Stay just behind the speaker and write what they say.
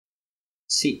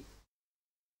C.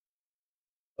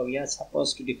 So we are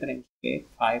supposed to differentiate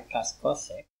 5 plus cos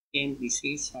x. Again, this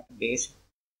is not a basic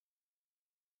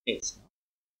case. No?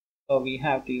 So we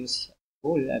have to use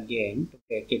rule again to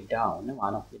break it down.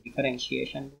 One of the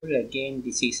differentiation rule, again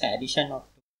this is addition of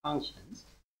two functions.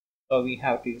 So we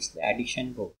have to use the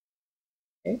addition rule.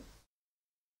 Okay.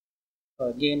 So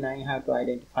again I have to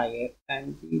identify f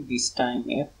and g. This time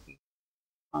f is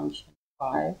function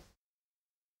 5,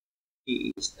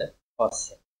 g is the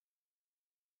cos x.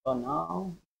 So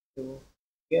now to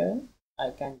here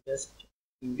I can just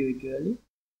individually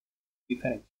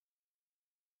differentiate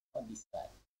for this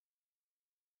side.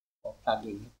 So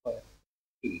plugging for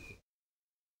t here.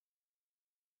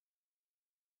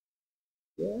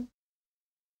 Here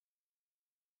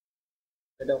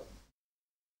instead of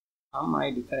sum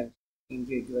I differentiate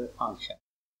individual function,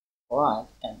 or I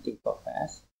can think of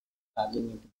as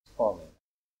plugging into this formula.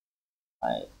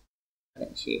 I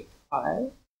differentiate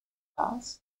 5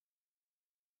 plus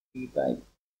d by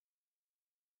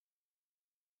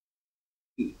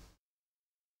t.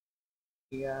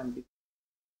 Here I'm doing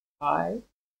 5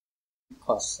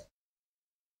 cos x.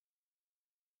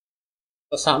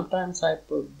 So sometimes I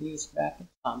put these brackets,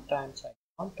 sometimes I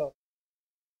don't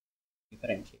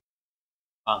differentiate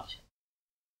function.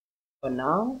 So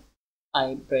now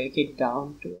I break it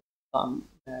down to some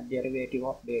derivative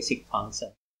of basic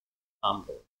function sum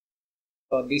rule.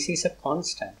 So this is a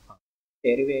constant function.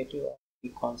 Derivative of the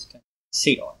constant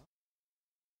 0.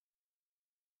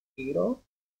 0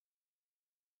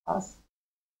 plus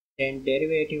then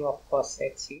derivative of cos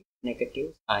x is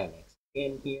negative sin x.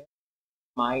 Again here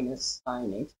minus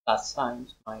sin x plus sin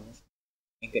minus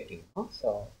negative. No?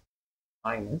 So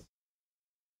minus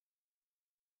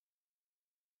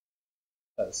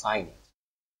sin x.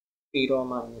 0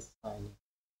 minus sin x.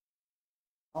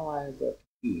 Now I'll go to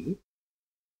b.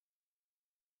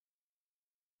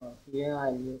 So here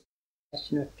I'll use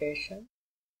dash notation.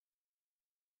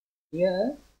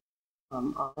 Here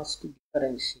I'm asked to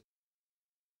differentiate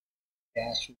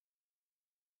dash.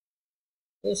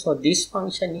 Okay, so this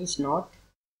function is not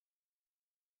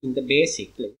in the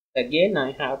basic. Again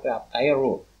I have to apply a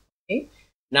rule. Okay.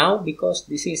 Now because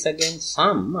this is again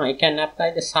sum, I can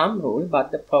apply the sum rule,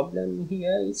 but the problem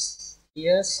here is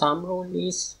sum rule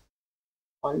is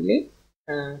only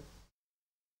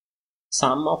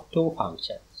sum of two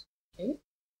functions. Okay.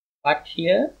 But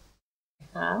here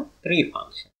I have three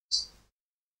functions.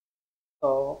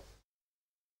 So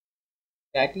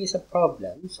that is a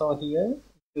problem. So here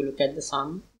if you look at the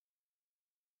sum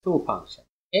two functions.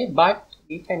 Okay, but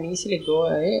we can easily go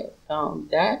away from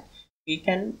that. We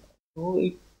can do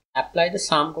it, apply the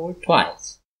sum rule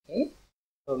twice. Okay,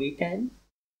 so we can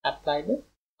apply the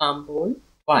sum rule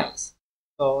twice.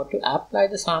 So to apply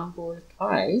the sum rule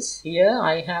twice, here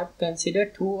I have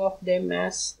considered two of them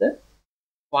as the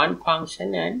one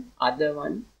function and other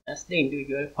one as the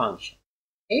individual function.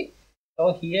 Okay,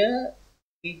 so here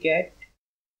we get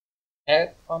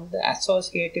help from the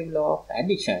associative law of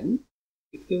addition.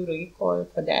 If you recall,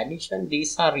 for the addition,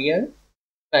 these are real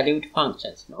valued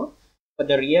functions, no? For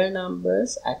the real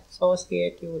numbers,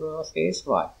 associative law says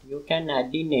what? You can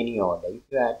add in any order. If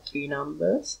you add three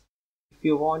numbers, if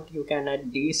you want, you can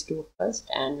add these two first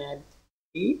and add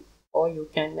B, or you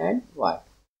can add what?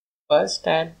 First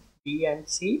add B and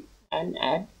C and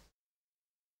add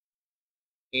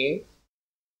A.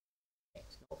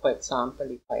 So for example,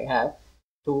 if I have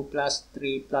 2 plus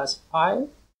 3 plus 5,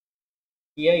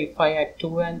 here if I add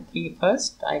 2 and 3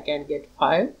 first, I can get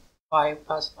 5. 5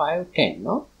 plus 5, 10,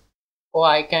 no? Or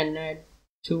I can add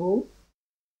 2,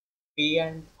 3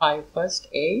 and 5 first,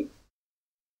 8.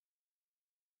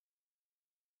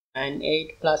 And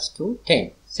 8 plus 2,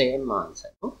 10. Same answer,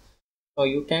 no? So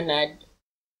you can add,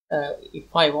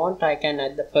 if I want, I can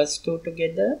add the first two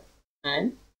together,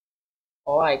 and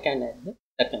or I can add the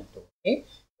second two. Okay?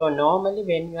 So normally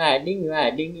when you are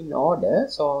adding in order.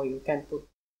 So you can put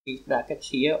these brackets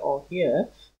here or here,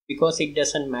 because it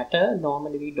doesn't matter.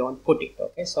 Normally we don't put it.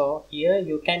 Okay, so here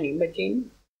you can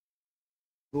imagine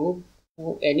group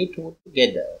any two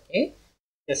together. Okay,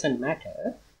 doesn't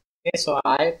matter. Okay, so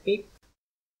I'll pick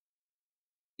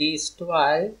these two.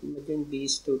 I'll imagine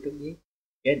these two to be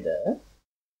together.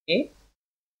 Okay,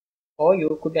 or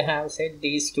you could have said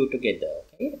these two together.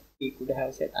 Okay, we could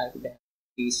have said I could have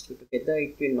these two together.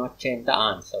 It will not change the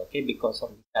answer. Okay, because of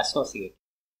the associate.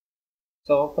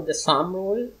 So for the sum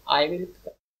rule, I will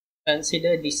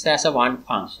consider this as a one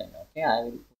function. Okay, I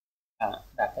will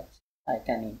brackets. I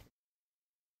can integrate.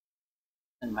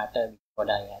 Doesn't matter what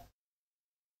I add.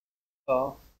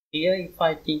 So here, if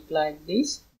I think like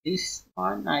this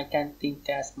one I can think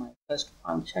as my first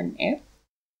function f,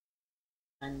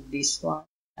 and this one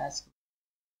as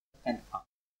second function.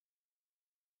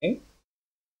 Okay,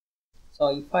 so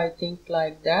if I think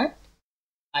like that,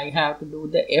 I have to do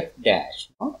the f dash.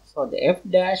 No? So the f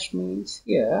dash means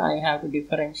here I have to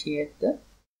differentiate the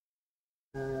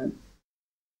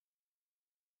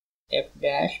f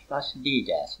dash plus d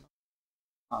dash.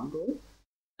 No?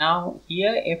 Now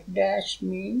here f dash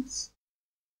means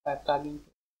if I plug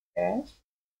into f dash,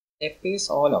 f is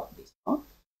all of this. No?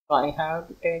 So I have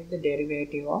to take the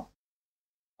derivative of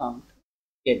sum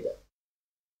together.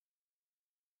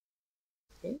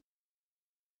 Okay.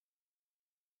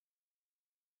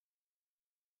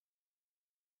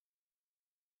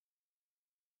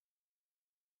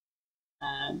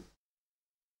 And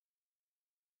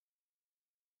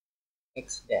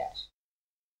x dash.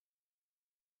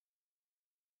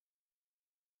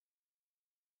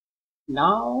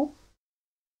 Now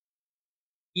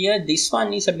here this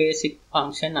one is a basic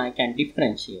function I can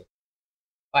differentiate,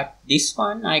 but this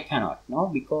one I cannot, no,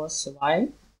 because why?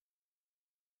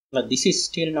 Well, this is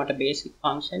still not a basic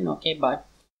function, okay, but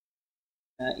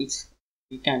it's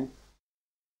we can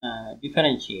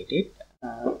differentiate it,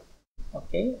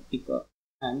 okay, because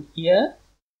and here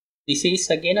this is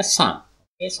again a sum.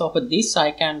 Okay, so for this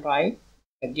I can write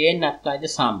again apply the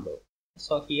sum rule.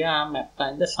 So here I am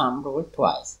applying the sum rule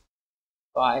twice.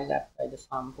 So I'll apply the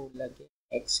sum rule again,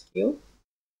 x cube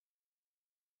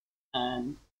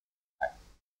and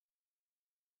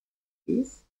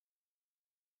this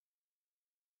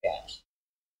dash.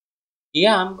 Here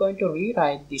I'm going to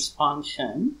rewrite this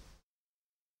function.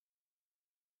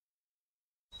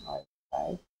 I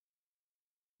write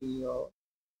here.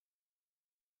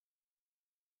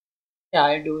 Yeah,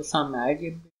 I'll do some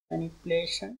algebraic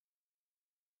manipulation.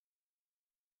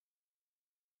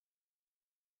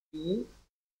 Here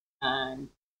and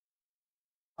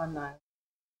one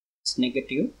is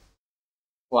negative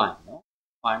 1, no?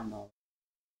 1 no.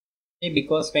 Okay,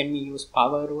 because when we use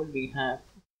power rule, we have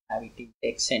to have it in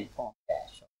xn form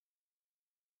dash.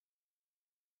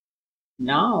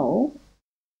 Now,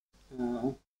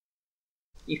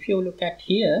 if you look at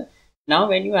here, now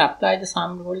when you apply the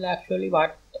sum rule, actually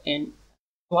what in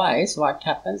twice what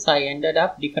happens, I ended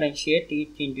up differentiate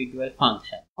each individual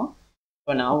function. No?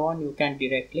 So now on you can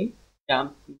directly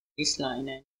jump this line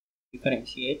and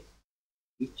differentiate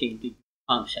each individual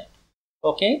function.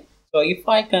 Okay, so if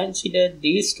I consider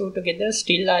these two together,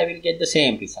 still I will get the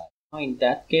same result. Now in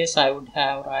that case, I would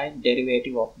have right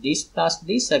derivative of this plus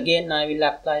this. Again, I will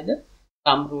apply the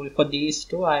sum rule for these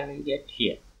two. I will get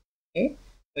here. Okay,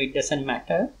 so it doesn't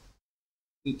matter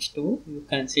which two you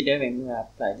consider when you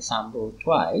apply the sum rule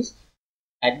twice.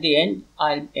 At the end,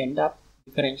 I'll end up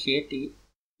differentiate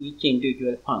each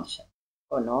individual function.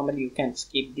 So normally you can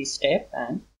skip this step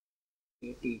and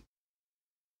get it.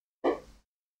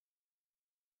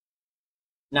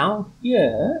 Now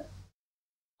here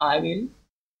I will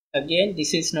again,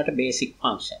 this is not a basic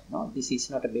function. No, this is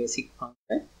not a basic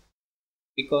function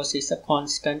because it's a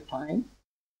constant time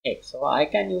x. So I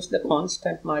can use the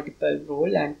constant multiple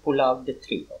rule and pull out the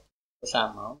 3. Okay. So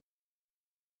somehow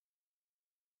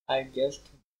I just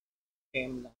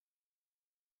came like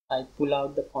I pull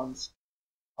out the constant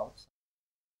outside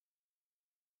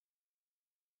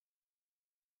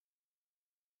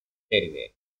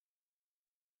derivative.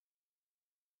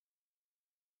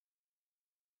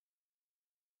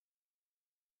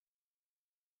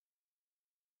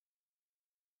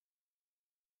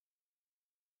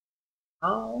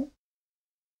 Now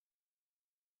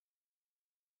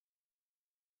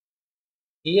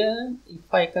here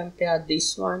if I compare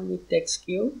this one with x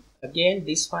cube, again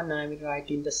this one I will write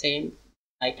in the same,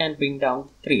 I can bring down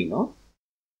 3, no?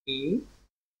 3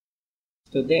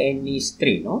 to the n is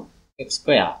 3, no? X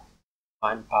square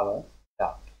 1 power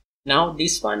down. Now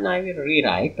this one I will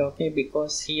rewrite, okay,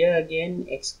 because here again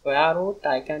x square root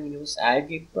I can use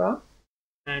algebra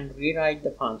and rewrite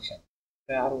the function.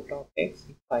 Square root of x,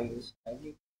 if I use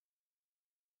algebra,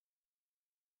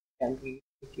 I can rewrite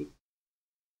it to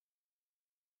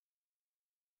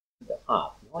the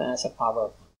half, no, as a power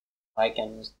function. I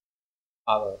can use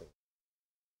power root.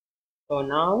 So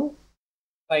now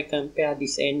if I compare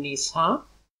this n is half,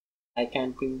 I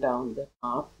can bring down the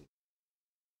half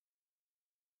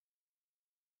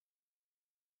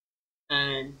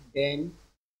and then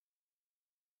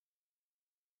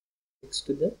x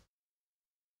to the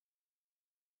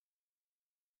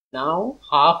now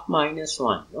half minus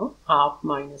 1, no? Half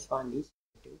minus 1 is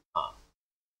half.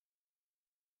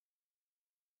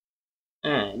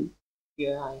 And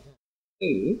here I have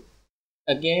 3.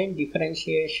 Again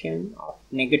differentiation of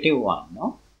negative 1,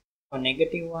 no? For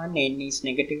negative 1, n is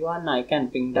negative 1, I can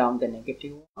bring down the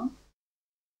negative 1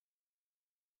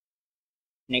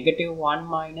 negative 1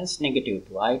 minus negative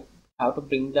 2. I have to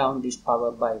bring down this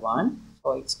power by 1,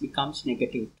 so it becomes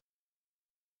negative 2,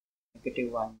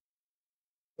 negative 1,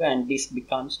 and this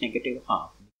becomes negative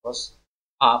half, because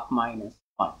half minus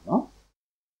 1, no?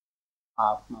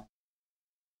 Half minus.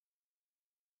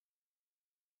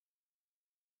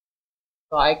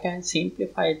 So I can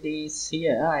simplify this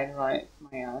here. I write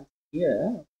my answer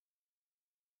here.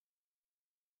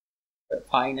 The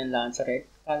final answer red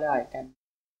color. I can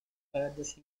further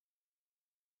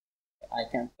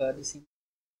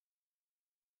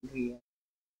real.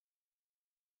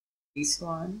 This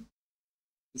one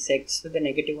is x to the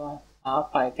negative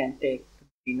half. I can take the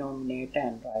denominator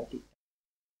and write it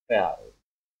square root.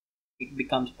 It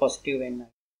becomes positive when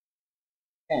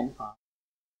I can half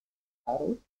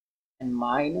root, and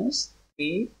minus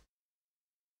 3.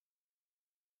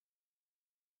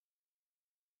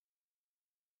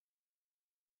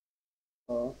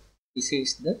 So this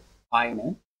is the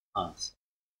final answer.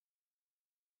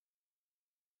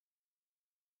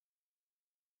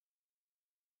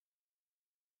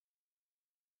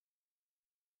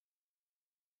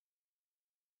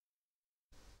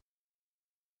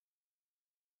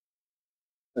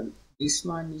 So this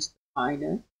one is the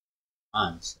final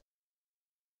answer.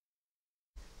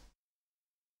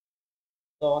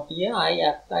 So here I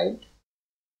applied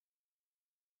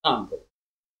sum rule.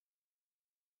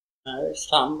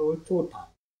 Sum rule 2 times.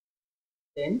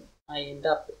 Then I end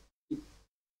up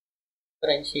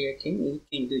differentiating each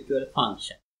individual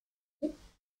function.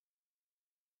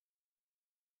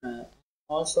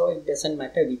 Also, it doesn't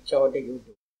matter which order you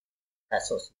do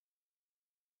associate.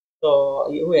 So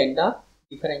you end up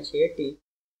differentiating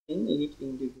each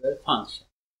individual function.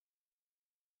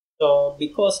 So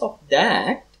because of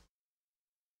that,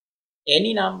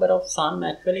 any number of sum,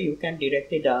 actually you can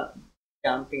directly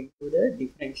jump into the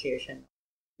differentiation of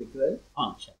individual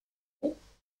function. Okay?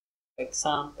 For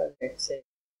example, let's say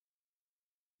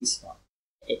this one,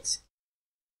 x.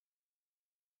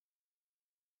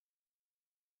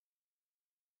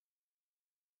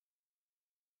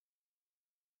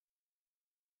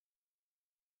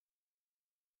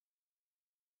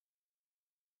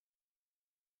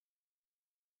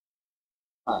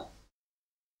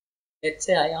 Let's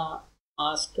say I am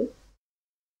asked to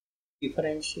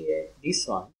differentiate this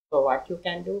one. So what you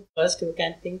can do, first you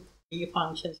can think three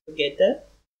functions together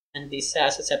and this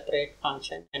as a separate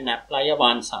function and apply a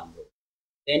one sum rule.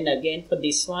 Then again for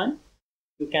this one,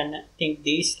 you can think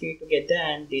these three together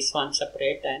and this one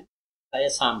separate and apply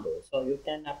a sum rule. So you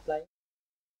can apply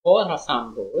 4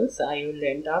 sum rules. You will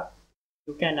end up,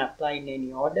 you can apply in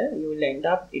any order, you will end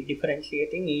up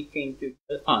differentiating each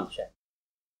individual function.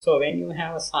 So when you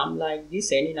have a sum like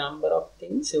this, any number of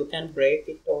things, you can break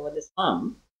it over the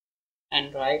sum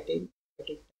and write it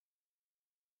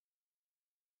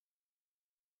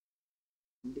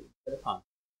individual function.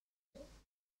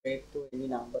 Break to any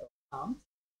number of sums.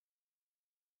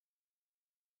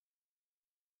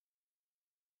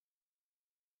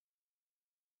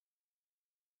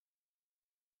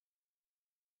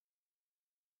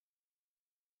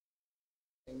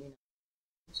 Any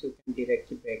numbers, you can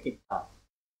directly break it down.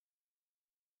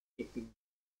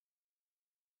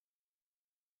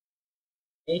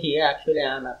 Here actually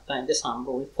I am applying the sum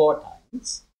rule 4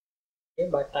 times, okay,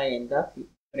 but I end up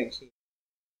differentiating.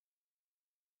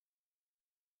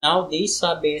 Now these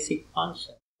are basic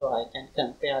functions, so I can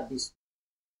compare this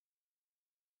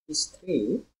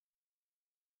 3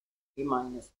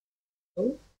 minus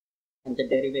 2 and the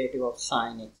derivative of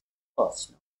sine x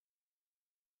cos.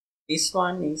 This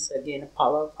one is again a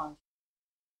power function.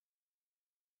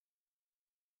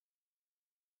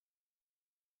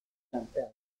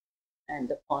 Compare and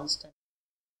the constant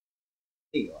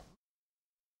 0.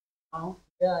 Now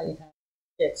here I have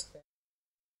the expression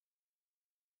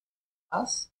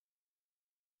as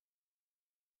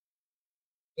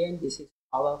again this is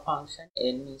power function,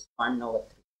 n is 1 over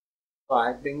 3. So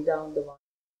I bring down the 1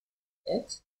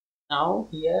 x. Now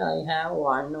here I have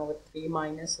 1 over 3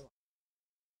 minus 1,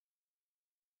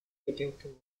 negative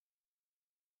 2.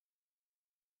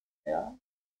 Yeah.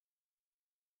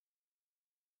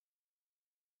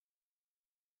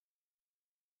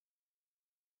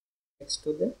 X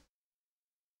to the, if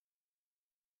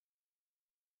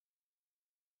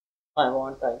I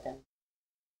want I can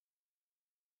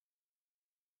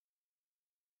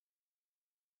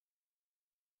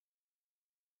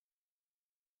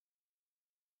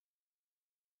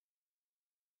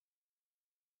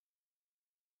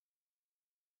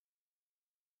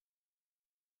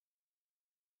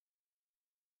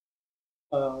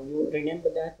you remember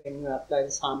that when you apply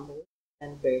the sum rule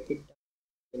and break it down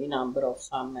any number of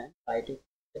sum and write it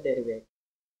the derivative.